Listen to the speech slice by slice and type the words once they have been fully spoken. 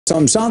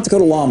Some South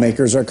Dakota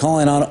lawmakers are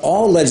calling on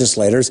all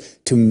legislators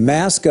to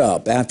mask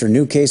up after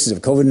new cases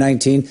of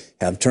COVID-19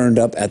 have turned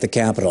up at the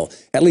Capitol.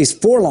 At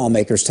least 4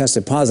 lawmakers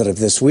tested positive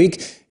this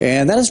week,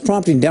 and that is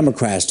prompting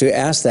Democrats to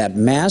ask that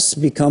masks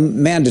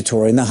become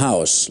mandatory in the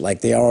House,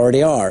 like they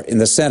already are in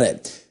the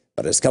Senate.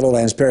 But as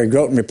Keloland's Perry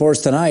Groten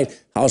reports tonight,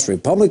 House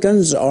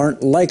Republicans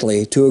aren't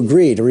likely to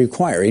agree to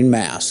requiring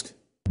masks.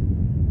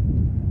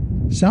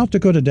 South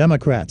Dakota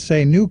Democrats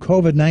say new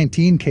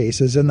COVID-19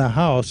 cases in the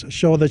House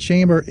show the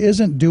chamber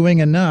isn't doing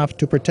enough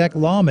to protect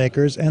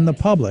lawmakers and the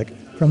public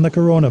from the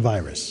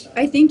coronavirus.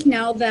 I think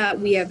now that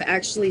we have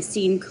actually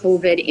seen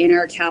COVID in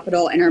our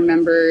Capitol and our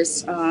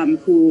members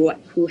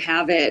who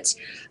have it,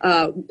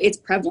 it's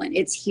prevalent.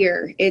 It's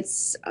here.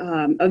 It's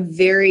a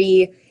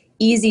very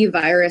easy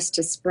virus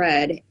to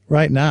spread.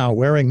 Right now,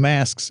 wearing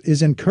masks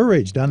is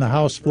encouraged on the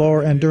House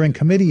floor and during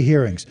committee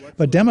hearings,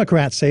 but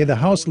Democrats say the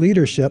House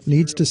leadership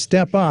needs to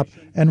step up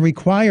and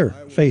require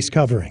face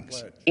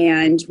coverings.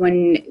 And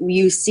when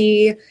you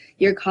see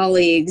your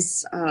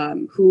colleagues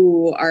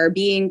who are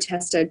being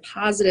tested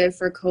positive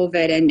for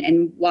COVID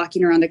and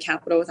walking around the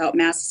Capitol without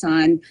masks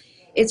on,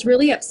 it's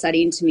really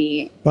upsetting to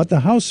me. But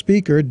the House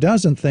Speaker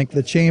doesn't think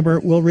the chamber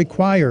will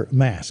require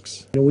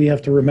masks. We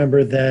have to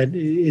remember that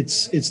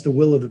it's the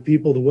will of the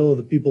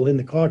people in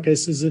the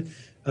caucuses,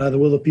 the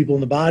will of people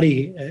in the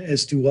body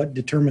as to what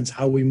determines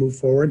how we move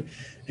forward.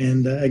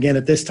 And again,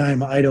 at this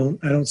time, I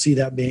don't see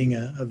that being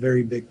a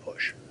very big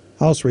push.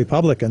 House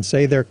Republicans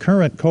say their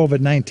current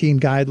COVID-19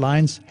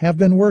 guidelines have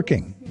been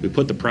working. We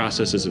put the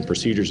processes and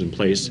procedures in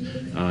place,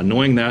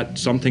 knowing that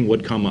something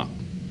would come up.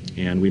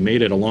 And we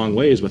made it a long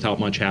ways without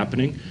much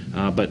happening,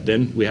 but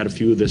then we had a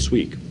few this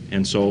week.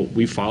 And so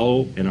we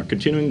follow and are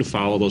continuing to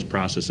follow those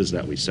processes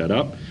that we set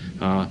up.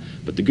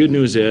 But the good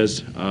news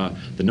is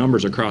the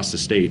numbers across the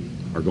state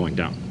are going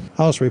down.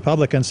 House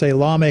Republicans say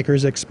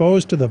lawmakers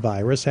exposed to the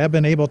virus have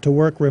been able to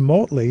work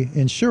remotely,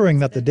 ensuring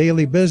that the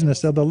daily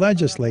business of the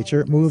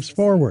legislature moves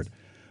forward.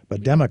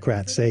 But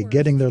Democrats say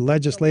getting their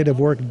legislative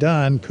work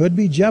done could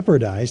be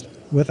jeopardized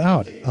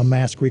without a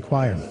mask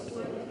requirement.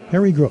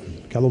 Perry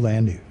Groten,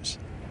 Keloland News.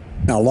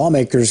 Now,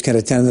 lawmakers can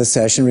attend the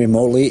session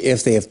remotely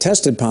if they have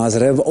tested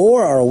positive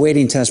or are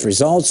awaiting test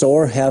results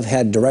or have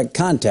had direct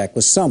contact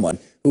with someone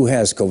who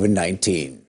has COVID-19.